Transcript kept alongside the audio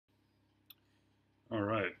All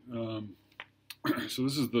right. So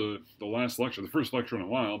this is the last lecture, the first lecture in a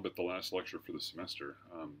while, but the last lecture for the semester.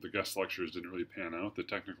 The guest lectures didn't really pan out. The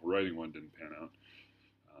technical writing one didn't pan out.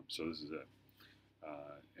 So this is it.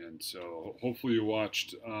 And so hopefully you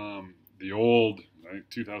watched the old, I think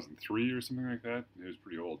 2003 or something like that. It was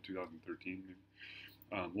pretty old, 2013 maybe.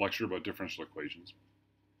 Lecture about differential equations.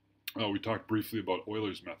 We talked briefly about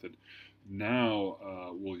Euler's method. Now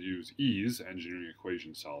we'll use EASE, Engineering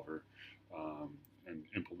Equation Solver, and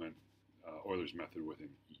implement Euler's method within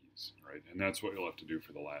EASE, right? And that's what you'll have to do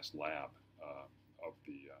for the last lab of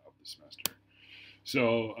the semester.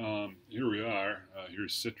 So here we are.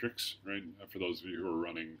 Here's Citrix, right? For those of you who are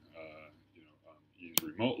running, EASE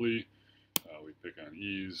remotely, we pick on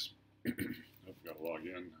EASE. I've got to log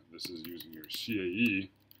in. This is using your CAE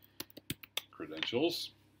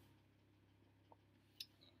credentials.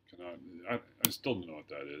 I still don't know what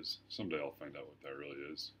that is. Someday I'll find out what that really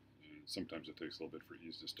is. And sometimes it takes a little bit for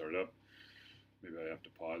EASE to start up. Maybe I have to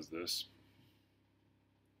pause this.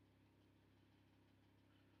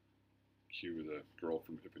 Cue the girl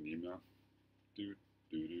from Ipanema. What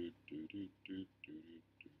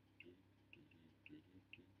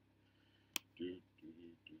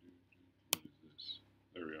is this?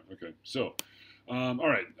 There we go. Okay, so all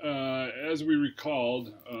right. As we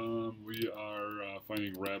recalled, we are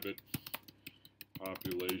finding rabbit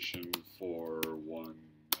population for 1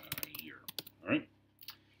 year. All right,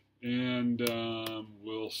 and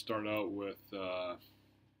we'll start out with let's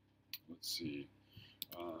see,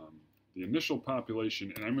 the initial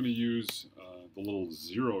population, and I'm going to use the little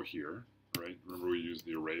 0 here. Right? Remember we used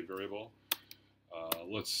the array variable.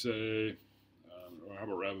 Let's say, or how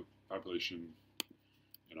about rabbit population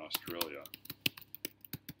in Australia?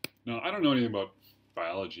 Now, I don't know anything about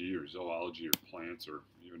biology or zoology or plants or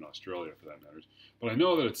even Australia for that matters, but I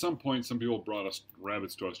know that at some point some people brought us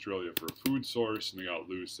rabbits to Australia for a food source and they got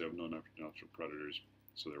loose. They have no natural predators,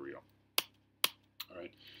 so there we go. All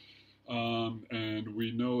right. And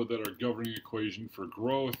we know that our governing equation for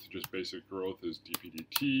growth, just basic growth, is dp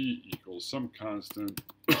dt equals some constant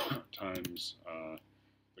times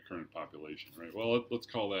the current population, right? Well, let's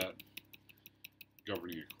call that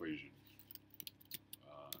governing equation.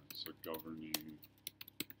 So governing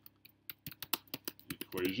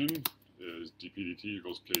equation is dp dt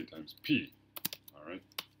equals k times p. All right.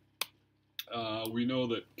 We know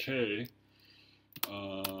that k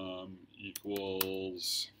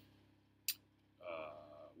equals,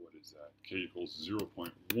 what is that? K equals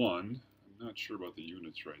 0.1. I'm not sure about the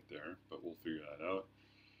units right there, but we'll figure that out.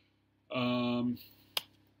 And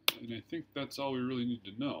I think that's all we really need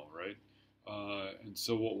to know, right? And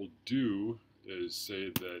so what we'll do is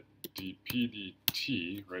say that dp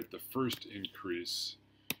dt, right, the first increase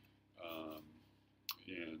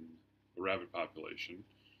in the rabbit population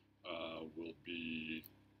will be,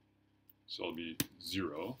 so it'll be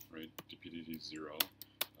 0, right, dp dt is 0,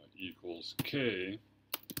 equals k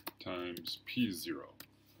times p0, all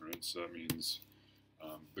right? So that means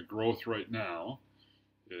the growth right now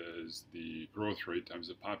is the growth rate times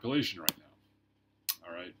the population right now,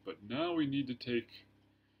 all right? But now we need to take,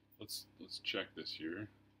 let's check this here.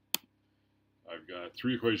 I've got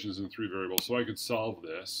 3 equations and 3 variables, so I could solve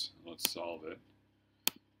this. Let's solve it.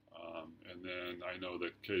 And then I know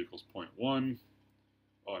that k equals 0.1.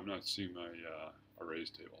 Oh, I'm not seeing my arrays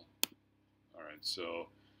table. All right, so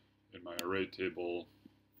in my array table,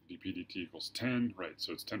 dp dt equals 10. Right,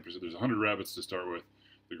 so it's 10%. There's 100 rabbits to start with.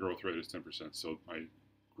 The growth rate is 10%. So my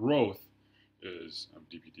growth is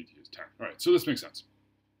dp dt is 10. All right, so this makes sense.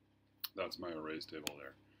 That's my arrays table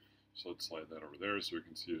there. So let's slide that over there so we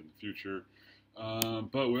can see it in the future.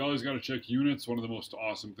 But we always got to check units. One of the most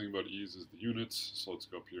awesome thing about EASE is the units. So let's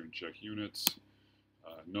go up here and check units.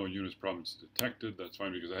 No units problems detected. That's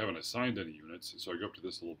fine because I haven't assigned any units. So I go up to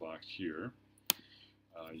this little box here.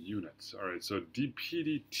 Units. All right, so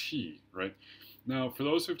dp dt, right? Now, for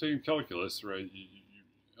those who've taken calculus, right,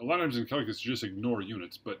 a lot of times in calculus you just ignore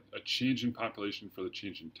units, but a change in population for the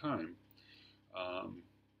change in time.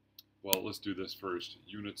 Well, let's do this first.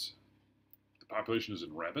 Units, the population is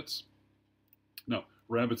in rabbits. No,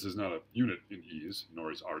 rabbits is not a unit in EASE,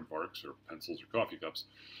 nor is aardvarks or pencils or coffee cups.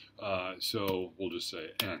 So we'll just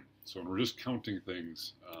say n. So when we're just counting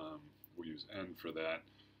things, we use n for that.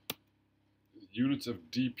 Units of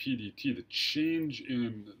dp dt, the change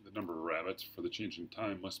in the number of rabbits for the change in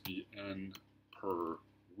time must be n per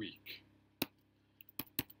week.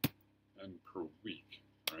 N per week,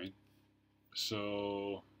 right?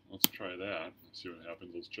 So let's try that. Let's see what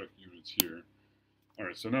happens. Let's check units here. All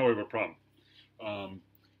right, so now we have a problem.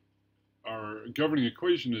 Our governing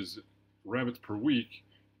equation is rabbits per week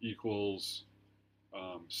equals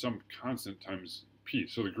some constant times P.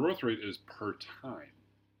 So the growth rate is per time.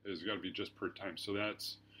 It's got to be just per time. So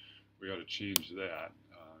that's, we got to change that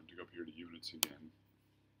to go up here to units again.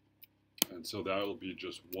 And so that'll be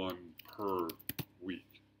just 1 per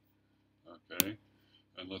week. Okay,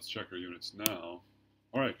 and let's check our units now.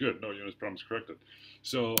 All right, good. No units problems corrected.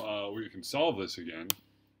 So we can solve this again.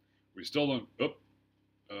 We still don't.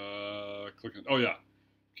 Click on. Oh yeah,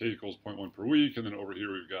 k equals 0.1 per week, and then over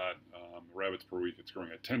here we've got rabbits per week. It's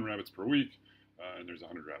growing at 10 rabbits per week, and there's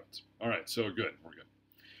 100 rabbits. All right, so good. We're good.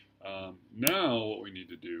 Now what we need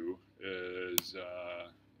to do is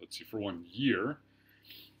let's see, for 1 year.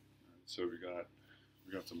 So we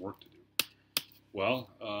got some work to do. Well,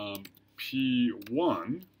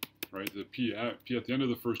 P1, right? The P at the end of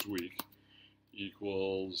the first week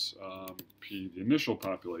equals P, the initial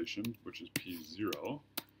population, which is P0,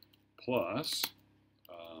 plus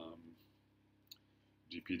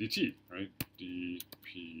dp dt, right?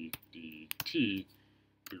 dp dt,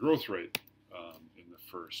 the growth rate in the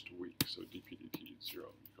first week. So dp dt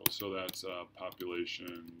 0 equals, so that's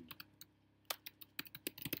population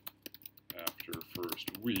after first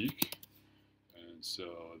week. And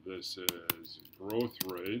so this is growth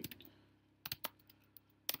rate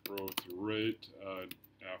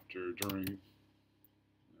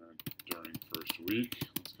during first week,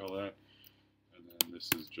 let's call that. And then this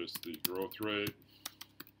is just the growth rate.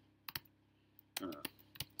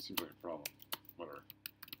 Seems like a problem. Whatever.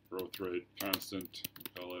 Growth rate constant, we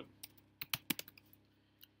call it.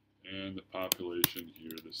 And the population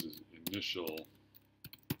here, this is initial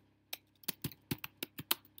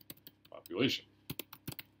population.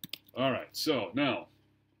 All right, so now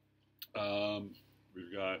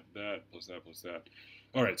we've got that plus that plus that.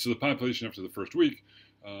 All right, so the population after the first week,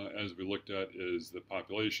 as we looked at, is the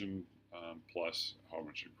population plus how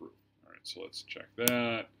much it grew. All right, so let's check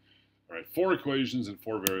that. All right, 4 equations and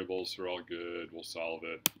 4 variables are all good. We'll solve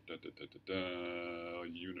it.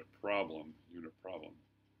 Unit problem.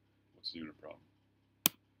 What's the unit problem?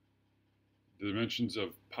 The dimensions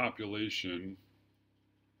of population.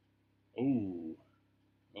 Oh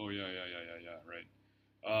yeah, right.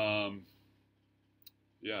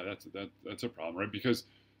 Yeah, that's a problem, right? Because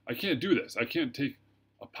I can't do this. I can't take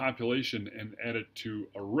a population and add it to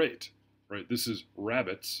a rate, right? This is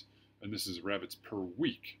rabbits, and this is rabbits per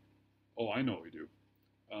week. Oh, I know what we do.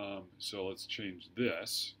 So let's change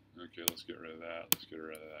this. Okay, let's get rid of that.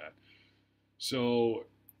 So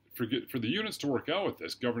for the units to work out with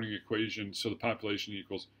this governing equation, so the population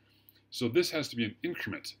equals, so this has to be an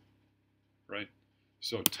increment, right?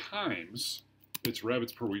 So times, it's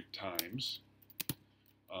rabbits per week times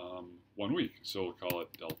 1 week. So we'll call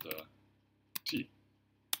it delta t.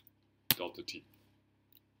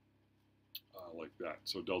 Like that.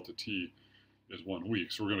 So delta t is 1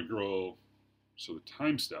 week. So we're going to grow, so the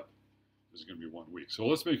time step is going to be 1 week. So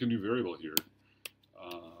let's make a new variable here.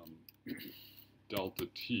 Delta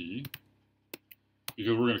t,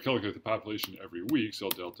 because we're going to calculate the population every week, so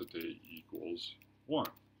delta t equals 1.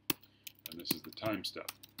 And this is the time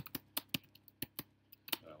step.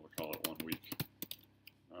 We'll call it 1 week.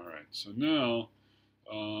 All right, so now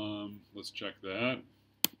let's check that.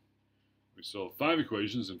 We still have 5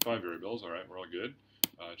 equations and 5 variables. All right, we're all good.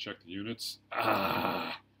 Check the units.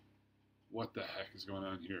 What the heck is going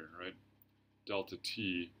on here, right? Delta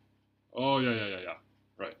t. Oh, yeah.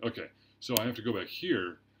 Right, okay. So I have to go back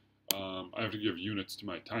here. I have to give units to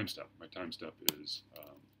my time step. My time step is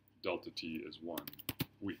delta t is 1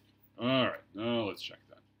 week. All right, now let's check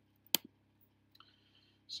that.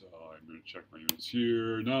 So I'm going to check my units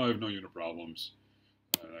here. Now I have no unit problems.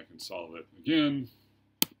 And I can solve it again.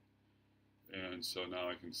 And so now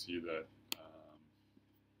I can see that,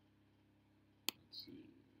 let's see,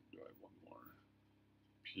 do I have one more?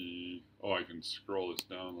 P, oh, I can scroll this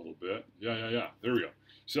down a little bit. Yeah, there we go.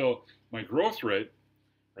 So my growth rate,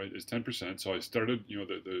 right, is 10%. So I started, you know,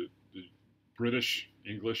 the British,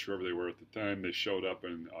 English, whoever they were at the time, they showed up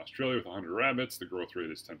in Australia with 100 rabbits. The growth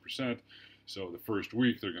rate is 10%. So the first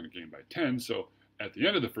week, they're going to gain by 10. So at the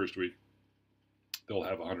end of the first week, they'll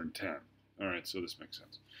have 110. All right, so this makes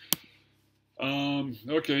sense.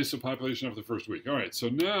 Okay, so population after the first week. All right, so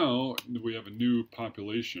now we have a new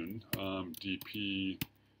population, dp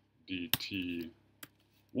dt1,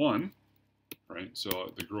 right?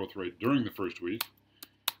 So the growth rate during the first week,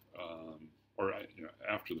 or you know,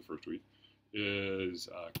 after the first week, is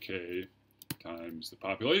k times the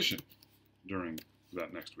population during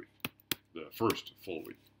that next week, the first full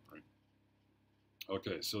week, right?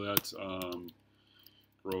 Okay, so that's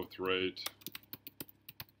growth rate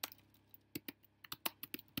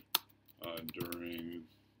during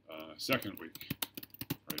second week,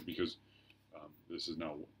 right? Because this is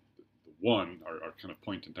now the 1 are kind of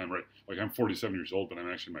point in time, right? Like I'm 47 years old, but I'm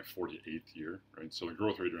actually in my 48th year, right? So the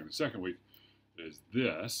growth rate during the second week is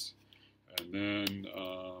this. And then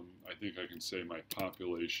I think I can say my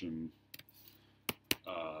population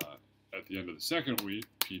at the end of the second week,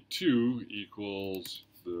 P2 equals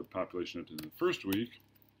the population at the end of the first week,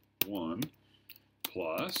 1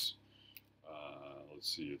 plus,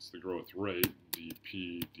 let's see, it's the growth rate,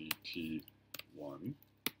 dp dt 1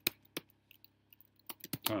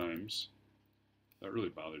 times, that really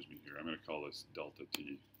bothers me here. I'm going to call this delta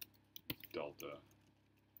t, delta,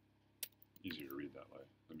 easier to read that way.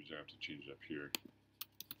 Let me just have to change it up here.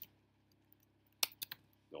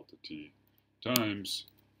 Delta t times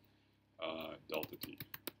delta t.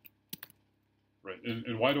 Right,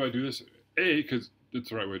 and why do I do this? A, because it's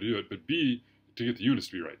the right way to do it, but B, to get the units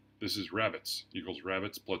to be right. This is rabbits equals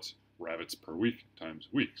rabbits plus rabbits per week times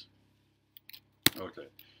weeks. Okay,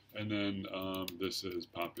 and then this is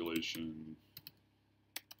population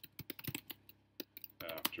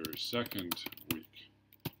after second week.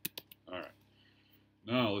 All right,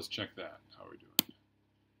 now let's check that. How are we doing?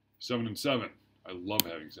 7 and 7. I love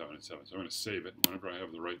having 7 and 7, so I'm going to save it whenever I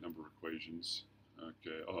have the right number of equations.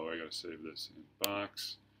 Okay, oh, I got to save this in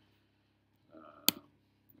box.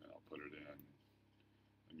 I'll put it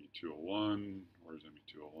in ME201. Where's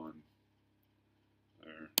ME201?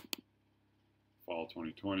 There. Fall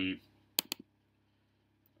 2020.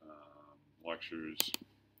 Lectures,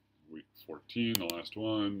 week 14, the last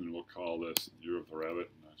one, and we'll call this Year of the Rabbit.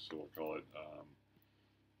 So we'll call it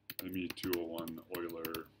ME201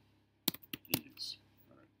 Euler ease.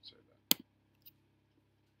 All right, save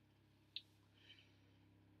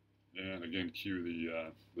that. And again, cue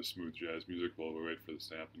the smooth jazz music while we wait for this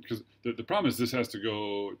to happen. Because the problem is this has to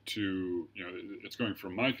go to, it's going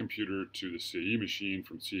from my computer to the CAE machine,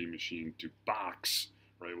 from CAE machine to box,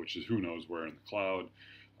 right, which is who knows where in the cloud.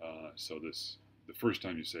 So the first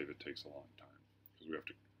time you save it takes a long time because we have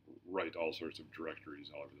to write all sorts of directories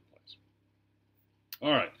all over the place.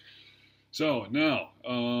 All right, so now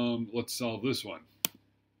let's solve this one.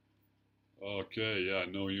 Okay, yeah,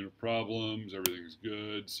 no unit problems, everything's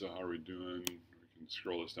good. So how are we doing? We can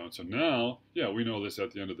scroll this down. So now, yeah, we know this at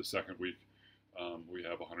the end of the second week. We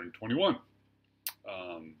have 121.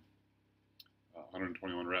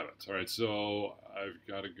 121 rabbits. All right, so I've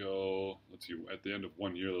got to go, let's see, at the end of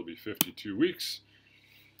 1 year, there'll be 52 weeks.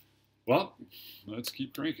 Well, let's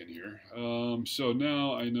keep cranking here. So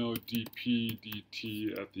now I know dp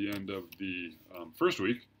dt at the end of the first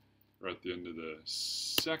week, or at the end of the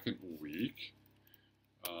second week,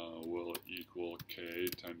 will equal k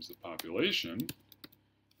times the population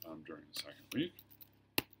during the second week.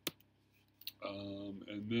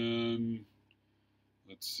 And then,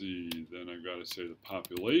 let's see, then I've got to say the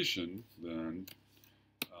population then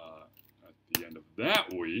at the end of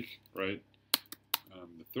that week, right?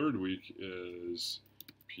 The third week is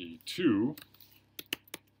P2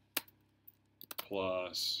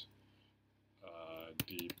 plus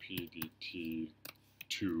dp dt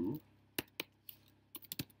 2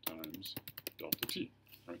 times delta t,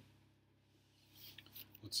 right?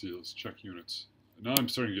 Let's see, let's check units. Now I'm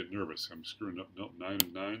starting to get nervous. I'm screwing up. Nope, 9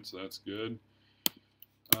 and 9, so that's good.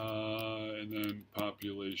 And then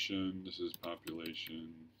population, this is population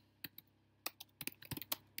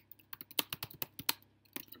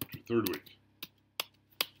after third week.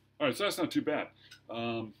 All right, so that's not too bad.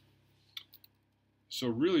 So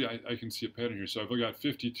really, I can see a pattern here. So I've got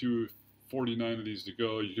 52, 49 of these to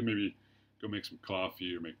go. You can maybe go make some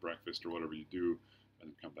coffee or make breakfast or whatever you do and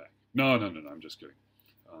then come back. No, I'm just kidding.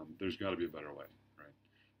 There's got to be a better way.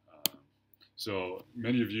 So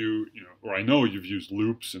many of you, or I know you've used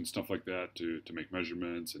loops and stuff like that to make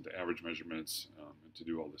measurements and to average measurements and to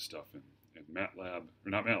do all this stuff in MATLAB, or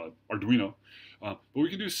not MATLAB, Arduino. But we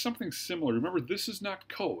can do something similar. Remember, this is not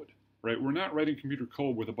code, right? We're not writing computer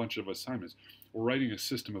code with a bunch of assignments. We're writing a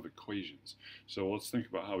system of equations. So let's think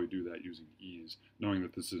about how we do that using ease, knowing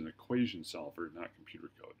that this is an equation solver, not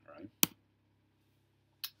computer code, all right?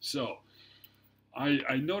 So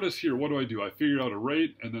I notice here, what do? I figured out a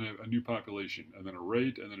rate and then a new population, and then a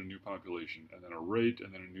rate and then a new population, and then a rate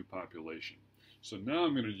and then a new population. So now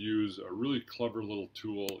I'm going to use a really clever little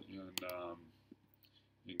tool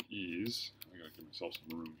in ease. I got to give myself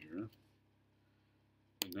some room here.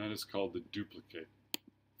 And that is called the duplicate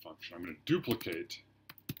function. I'm going to duplicate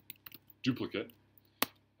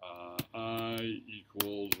I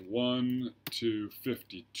equals 1 to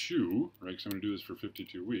 52, right? Because I'm going to do this for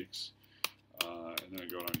 52 weeks. And then I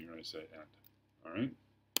go down here and I say end. All right?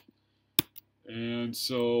 And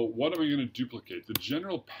so what am I going to duplicate? The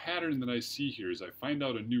general pattern that I see here is I find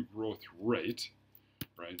out a new growth rate,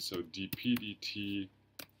 right? So dp dt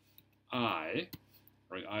I,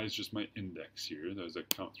 right, I is just my index here, as I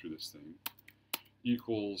count through this thing,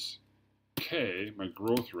 equals K, my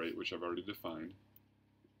growth rate, which I've already defined,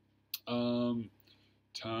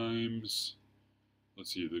 times,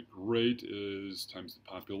 let's see, the rate is times the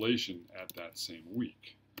population at that same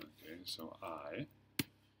week. Okay, so I,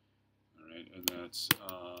 all right, and that's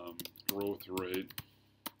growth rate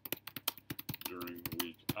during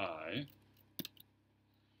week I.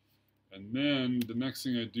 And then the next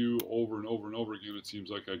thing I do over and over and over again, it seems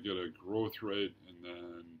like I get a growth rate and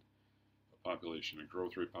then a population, a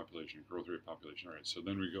growth rate, population, growth rate, population. All right, so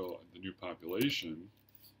then we go the new population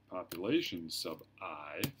sub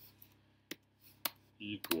I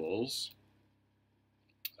equals,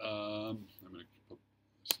 I'm going to put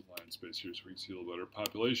some line space here so we can see a little better.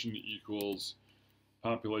 Population equals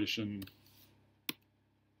population,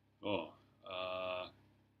 no,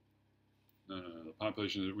 the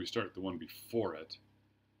population that we start the one before it.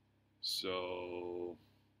 So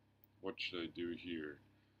what should I do here?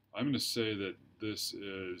 I'm going to say that this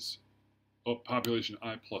is population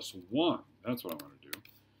I plus 1. That's what I want to do.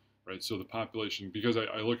 Right, so the population, because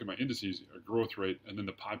I look at my indices, a growth rate, and then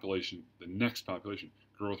the population, the next population,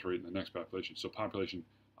 growth rate, and the next population. So population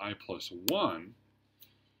I plus 1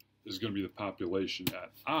 is going to be the population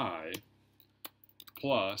at I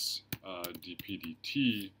plus dp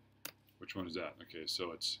dt. Which one is that? Okay,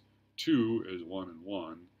 so it's 2 is 1 and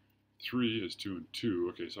 1, 3 is 2 and 2.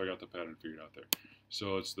 Okay, so I got the pattern figured out there.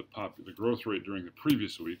 So it's the growth rate during the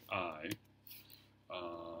previous week, I,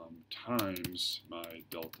 times my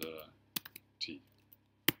delta t.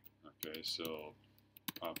 Okay, so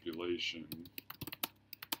population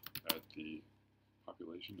at the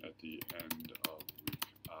end of week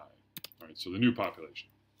I. All right, so the new population.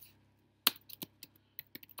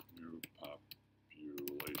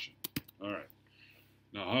 All right.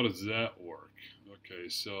 Now, how does that work? Okay,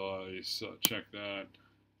 so I check that.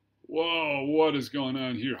 Whoa, what is going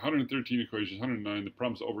on here? 113 equations, 109. The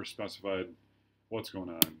problem's overspecified. What's going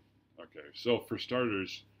on? Okay, so for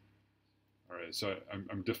starters, all right, so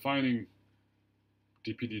I'm defining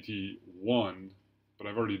dp/dt 1, but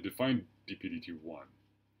I've already defined dp/dt 1.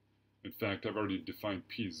 In fact, I've already defined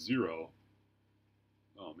p0.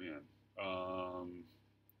 Oh, man.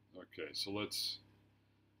 Okay, so let's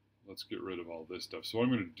get rid of all this stuff. So what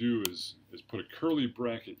I'm going to do is put a curly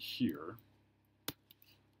bracket here.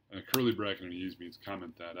 And a curly bracket in ease means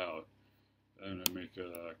comment that out. And I'm going to make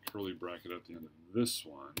a curly bracket at the end of this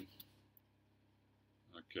one.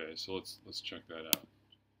 Okay, so let's check that out.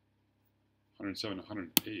 107,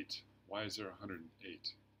 108. Why is there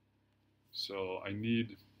 108? So I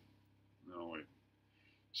need, no wait.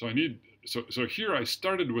 So I need, so here I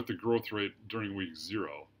started with the growth rate during week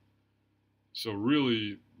 0. So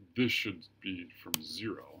really, this should be from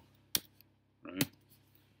 0, right?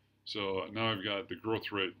 So now I've got the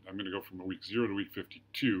growth rate. I'm going to go from week 0 to week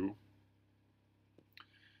 52.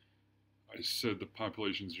 I said the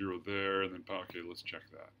population 0 there, and then, okay, let's check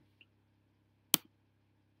that.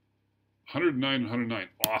 109, 109,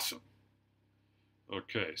 awesome.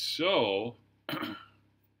 Okay, so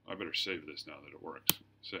I better save this now that it works.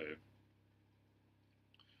 Save.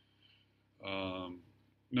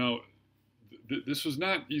 Now, this was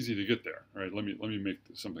not easy to get there. All right, let me make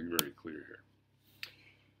something very clear here.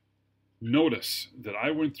 Notice that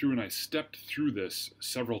I went through and I stepped through this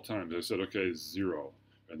several times. I said, okay, 0,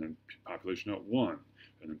 and then population at 1,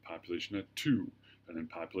 and then population at 2, and then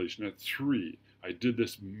population at 3. I did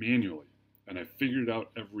this manually, and I figured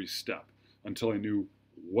out every step until I knew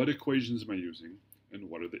what equations am I using and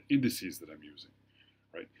what are the indices that I'm using.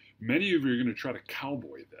 Right? Many of you are going to try to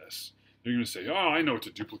cowboy this. You're going to say, oh, I know what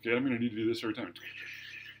to duplicate. I'm going to need to do this every time.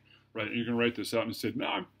 Right? And you're going to write this out and say,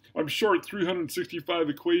 no, I'm short 365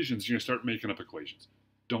 equations. You're going to start making up equations.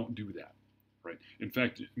 Don't do that. Right? In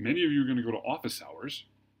fact, many of you are going to go to office hours.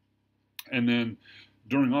 And then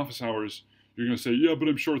during office hours, you're going to say, yeah, but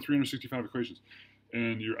I'm short 365 equations.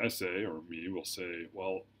 And your essay, or me, will say,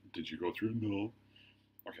 well, did you go through? No.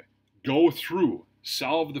 Okay. Go through.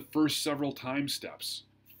 Solve the first several time steps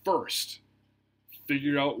first.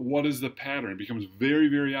 Figure out what is the pattern. It becomes very,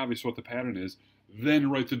 very obvious what the pattern is. Then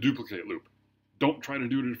write the duplicate loop. Don't try to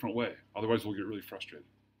do it a different way. Otherwise, we'll get really frustrated.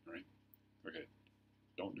 All right? Okay.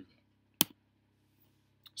 Don't do that.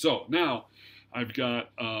 So now I've got,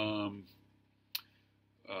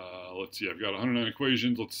 let's see, I've got 109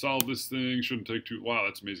 equations. Let's solve this thing. Shouldn't take too, wow,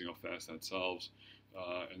 that's amazing how fast that solves.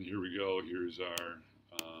 And here we go. Here's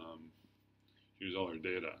all our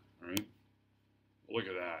data. All right? Look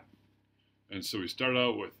at that. And so we start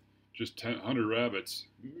out with just 100 rabbits.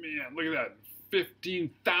 Man, look at that.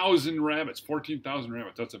 15,000 rabbits, 14,000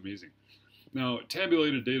 rabbits. That's amazing. Now,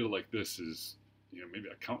 tabulated data like this is, maybe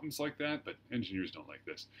accountants like that, but engineers don't like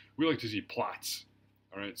this. We like to see plots.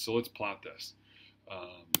 All right, so let's plot this.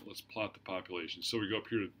 Let's plot the population. So we go up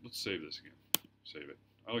here. Let's save this again. Save it.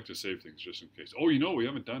 I like to save things just in case. Oh, we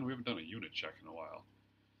haven't done a unit check in a while.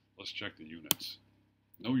 Let's check the units.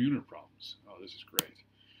 No unit problems. Oh, this is great.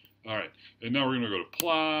 All right, and now we're going to go to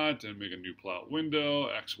plot and make a new plot window,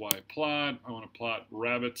 XY plot. I want to plot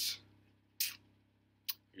rabbits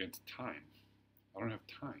against time. I don't have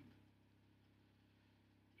time.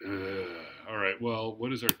 All right, well,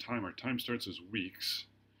 what is our time? Our time starts as weeks.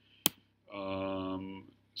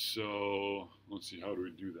 So let's see, how do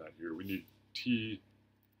we do that here? We need T.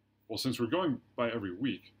 Well, since we're going by every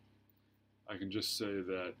week, I can just say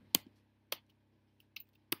that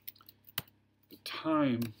the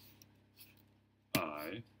time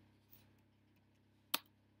I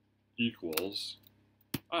equals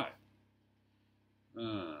I.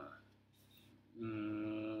 All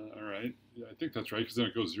right, yeah, I think that's right, because then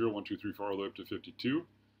it goes 0, 1, 2, 3, 4, all the way up to 52.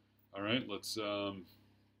 All right, let's,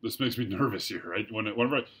 this makes me nervous here, right?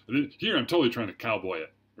 Here I'm totally trying to cowboy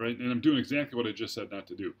it, right? And I'm doing exactly what I just said not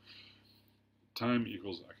to do. Time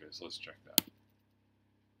equals, okay, so let's check that.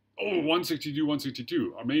 Oh, 162,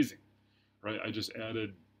 162, amazing, right? I just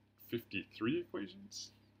added 53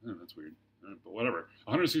 equations. Oh, that's weird, but whatever.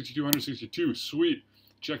 162, 162, sweet.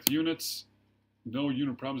 Check the units. No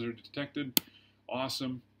unit problems are detected.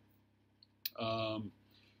 Awesome.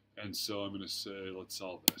 And so I'm going to say, let's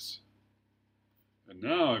solve this. And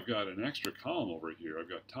now I've got an extra column over here. I've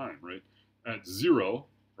got time, right? At 0,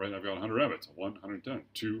 right, I've got 100 rabbits. 1, 110.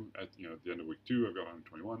 2, at the end of week 2, I've got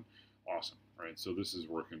 121. Awesome, right? So this is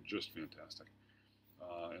working just fantastic.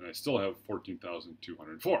 And I still have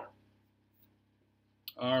 14,204.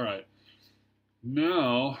 All right.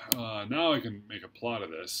 Now I can make a plot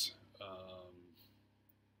of this.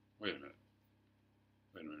 Wait a minute.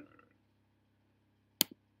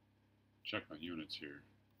 Check my units here.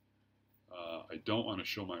 I don't want to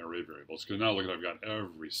show my array variables, because now look at, I've got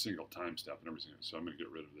every single time step and everything. So I'm going to get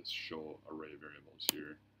rid of this show array variables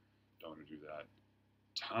here. Don't want to do that.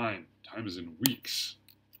 Time is in weeks.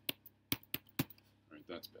 All right,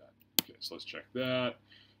 that's bad. Okay, so let's check that.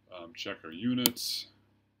 Check our units.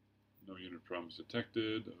 No unit problems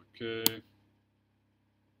detected. Okay.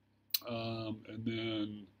 And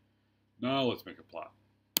then now let's make a plot.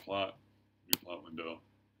 Plot, new plot window.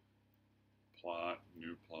 Plot,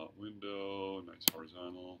 new plot window, nice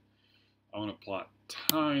horizontal. I want to plot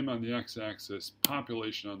time on the x-axis,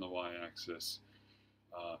 population on the y-axis.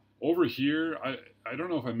 Over here, I don't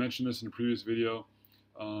know if I mentioned this in a previous video,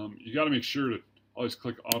 you got to make sure to always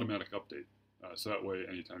click automatic update. So that way,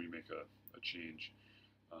 anytime you make a change,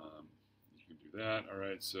 you can do that. All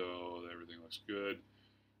right, so everything looks good.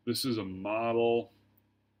 This is a model.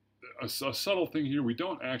 A subtle thing here, we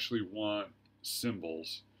don't actually want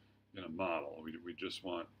symbols in a model. We just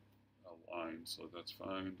want a line, so that's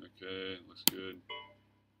fine. Okay, looks good.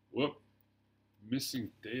 Whoop.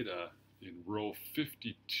 Missing data in row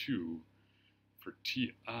 52 for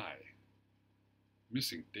TI.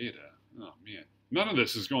 Missing data. Oh, man. None of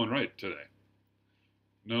this is going right today.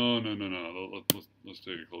 No. Let's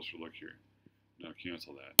take a closer look here. No,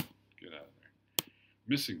 cancel that. Get out of there.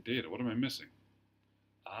 Missing data. What am I missing?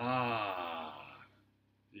 Ah.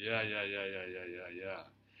 Yeah.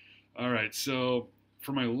 All right, so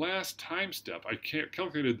for my last time step, I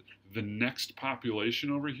calculated the next population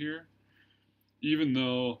over here, even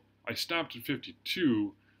though I stopped at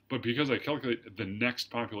 52, but because I calculated the next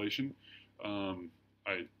population,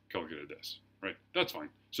 I calculated this, right? That's fine.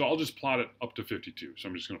 So I'll just plot it up to 52. So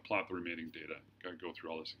I'm just going to plot the remaining data. Got to go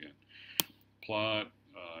through all this again. Plot,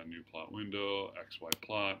 new plot window, XY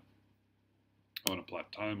plot. I want to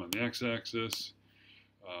plot time on the x-axis,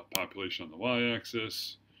 population on the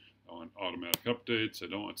y-axis. I want automatic updates. I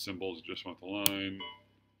don't want symbols, just want the line.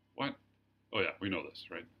 What? Oh yeah, we know this,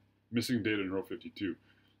 right? Missing data in row 52.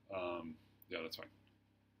 Yeah, that's fine.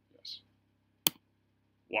 Yes.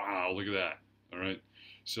 Wow, look at that. All right.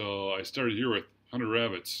 So I started here with 100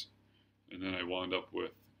 rabbits, and then I wound up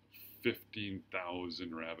with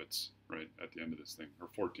 15,000 rabbits, right, at the end of this thing, or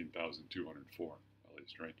 14,204 at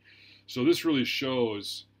least, right? So this really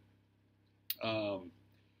shows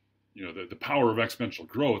the power of exponential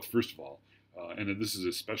growth, first of all, and this is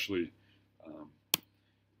especially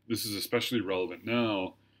relevant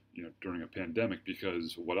now, during a pandemic,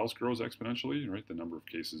 because what else grows exponentially, right? The number of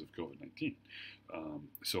cases of COVID-19.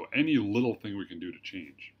 So any little thing we can do to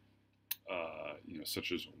change,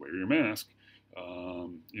 such as wear your mask.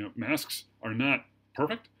 Masks are not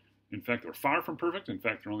perfect. In fact, they're far from perfect. In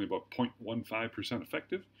fact, they're only about 0.15%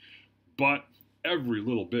 effective. But every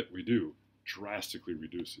little bit we do drastically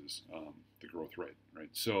reduces the growth rate, right?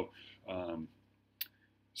 So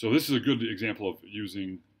this is a good example of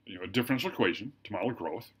using a differential equation to model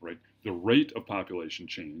growth, right? The rate of population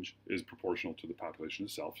change is proportional to the population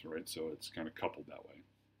itself, right? So it's kind of coupled that way.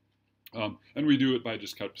 And we do it by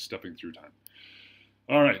just kind of stepping through time.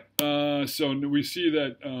 All right, so we see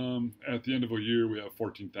that at the end of a year, we have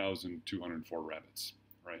 14,204 rabbits,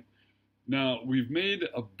 right? Now, we've made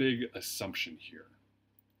a big assumption here,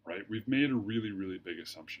 right? We've made a really, really big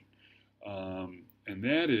assumption. And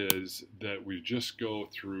that is that we just go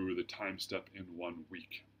through the time step in 1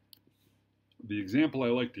 week. The example I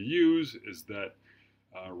like to use is that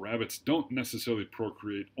rabbits don't necessarily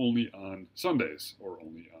procreate only on Sundays or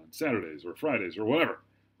only on Saturdays or Fridays or whatever,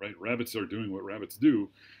 right? Rabbits are doing what rabbits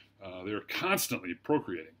do. They're constantly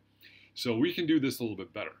procreating. So we can do this a little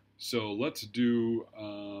bit better. So let's do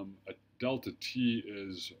a delta t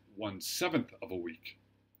is 1/7 of a week,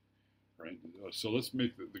 right? So let's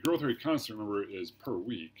make the growth rate constant, remember, is per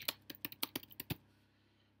week,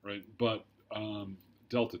 right? But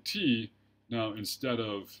delta t, now instead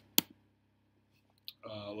of,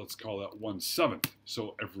 let's call that 1/7,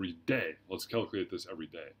 so every day. Let's calculate this every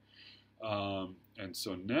day. And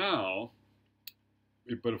so now,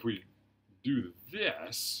 but if we do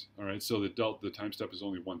this, all right, so the time step is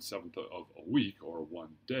only 1/7 of a week or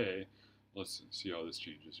 1 day. Let's see how this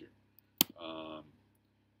changes here.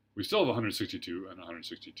 We still have 162 and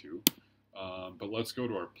 162, but let's go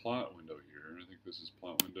to our plot window here. I think this is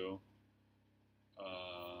plot window.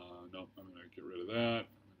 Nope, I'm going to get rid of that. I'm going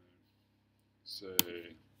to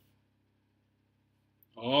say,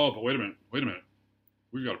 oh, but wait a minute.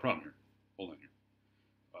 We've got a problem here. Hold on here.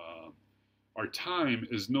 Our time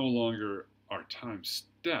is no longer our time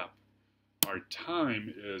step. Our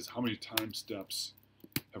time is how many time steps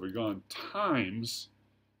have we gone times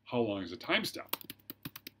how long is a time step,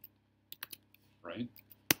 right?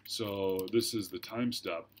 So this is the time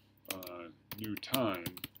step, new time,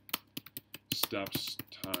 steps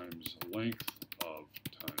times length of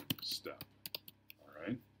time step, all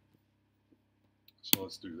right? So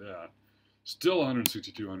let's do that. Still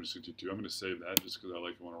 162, 162. I'm going to save that just because I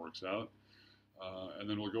like it when it works out. And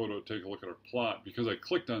then we'll go to take a look at our plot. Because I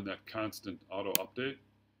clicked on that constant auto update,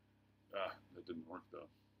 that didn't work though.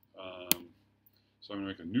 So I'm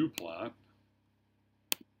going to make a new plot.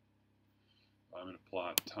 I'm going to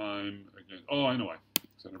plot time again. Oh, I know why.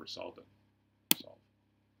 Because I never solved it. Solve.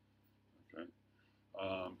 Okay.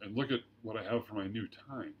 And look at what I have for my new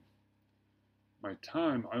time. My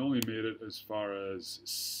time, I only made it as far as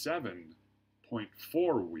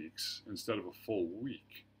 7.4 weeks instead of a full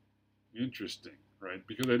week. Interesting, right?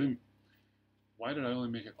 Because I didn't, why did I only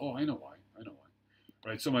make it? Oh, I know why.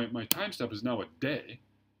 Right, so my time step is now a day,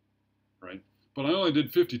 right? But I only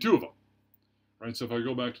did 52 of them, right? So if I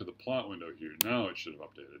go back to the plot window here, now it should have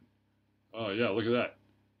updated. Oh yeah, look at that,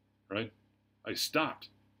 right? I stopped,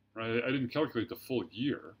 right? I didn't calculate the full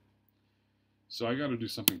year. So I got to do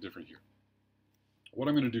something different here. What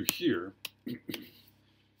I'm going to do here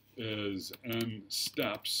is n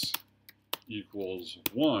steps equals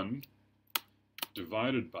 1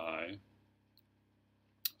 divided by,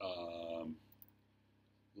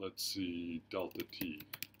 let's see, delta t.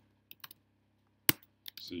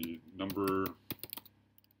 See, number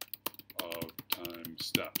of time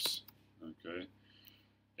steps, okay?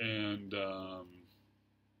 And I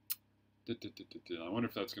wonder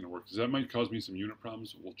if that's going to work, because that might cause me some unit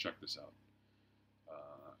problems. We'll check this out.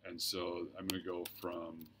 And so I'm going to go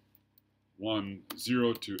from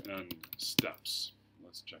 0 to n steps.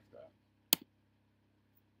 Let's check that.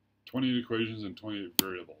 28 equations and 28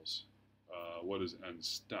 variables. What is n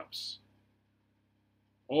steps?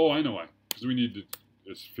 Oh, I know why. Because we need to,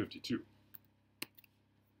 it's 52.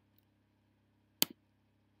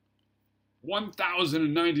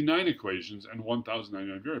 1,099 equations and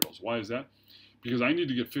 1,099 variables. Why is that? Because I need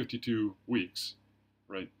to get 52 weeks,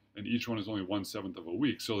 right? And each one is only 1/7 of a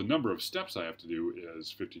week. So the number of steps I have to do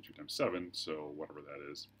is 52 times 7, so whatever that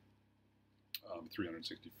is,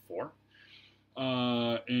 364.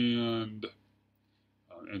 And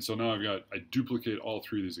so now I duplicate all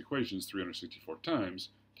 3 of these equations 364 times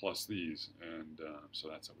plus these, and so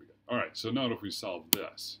that's how we get. All right, so now if we solve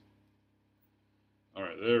this, all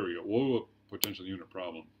right, there we go. Whoa, potential unit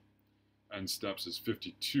problem. N steps is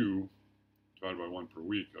 52 divided by 1 per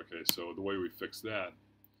week. Okay, so the way we fix that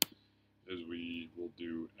is we will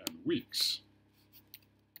do n weeks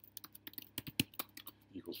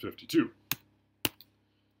equals 52.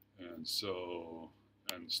 And so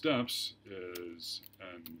n steps is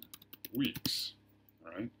n weeks,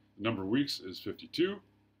 all right? The number of weeks is 52,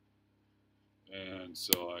 And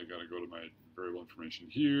so I got to go to my variable information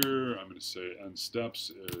here. I'm going to say n steps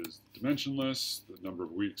is dimensionless. The number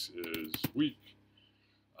of weeks is week.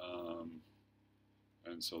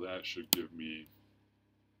 And so that should give me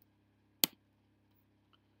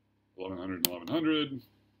 1100 and 1100.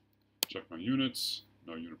 Check my units.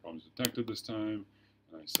 No unit problems detected this time.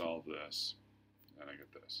 And I solve this. And I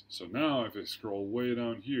get this. So now if I scroll way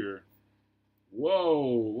down here,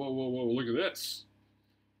 whoa, look at this.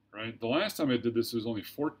 Right? The last time I did this, it was only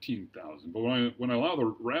 14,000. But when I allow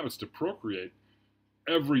the rabbits to procreate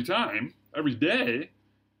every time, every day,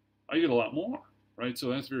 I get a lot more. Right? So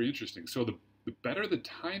that's very interesting. So the better the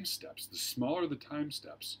time steps, the smaller the time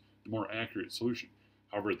steps, the more accurate solution.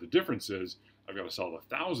 However, the difference is I've got to solve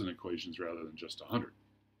 1,000 equations rather than just 100.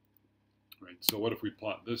 Right? So what if we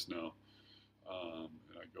plot this now? And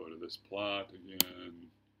I go to this plot again.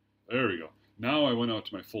 There we go. Now I went out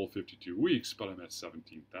to my full 52 weeks, but I'm at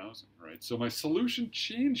 17,000, right? So my solution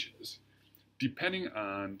changes depending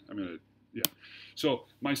on, So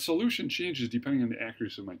my solution changes depending on the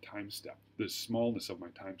accuracy of my time step, the smallness of my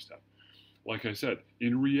time step. Like I said,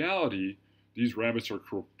 in reality, these rabbits are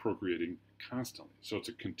procreating constantly. So it's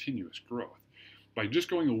a continuous growth. By just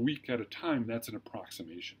going a week at a time, that's an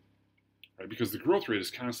approximation, right? Because the growth rate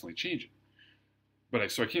is constantly changing.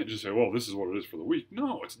 So I can't just say, well, this is what it is for the week.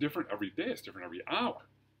 No, it's different every day. It's different every hour.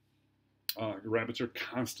 Rabbits are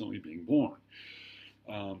constantly being born.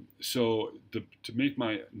 So to make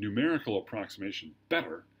my numerical approximation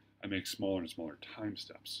better, I make smaller and smaller time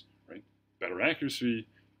steps, right? Better accuracy,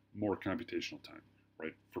 more computational time,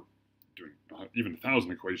 right? For doing even 1,000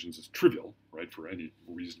 equations is trivial, right, for any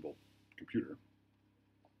reasonable computer.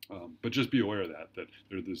 But just be aware of that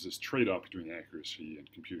there's this trade-off between accuracy and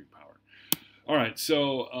computing power. All right,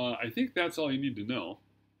 so I think that's all you need to know.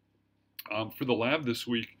 For the lab this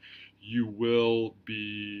week, you will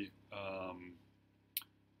be,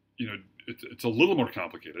 it's a little more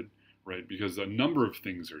complicated, right? Because a number of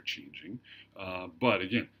things are changing. But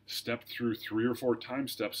again, step through 3 or 4 time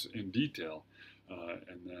steps in detail,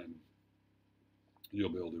 and then you'll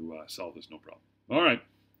be able to solve this no problem. All right,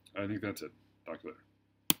 I think that's it. Talk to you later.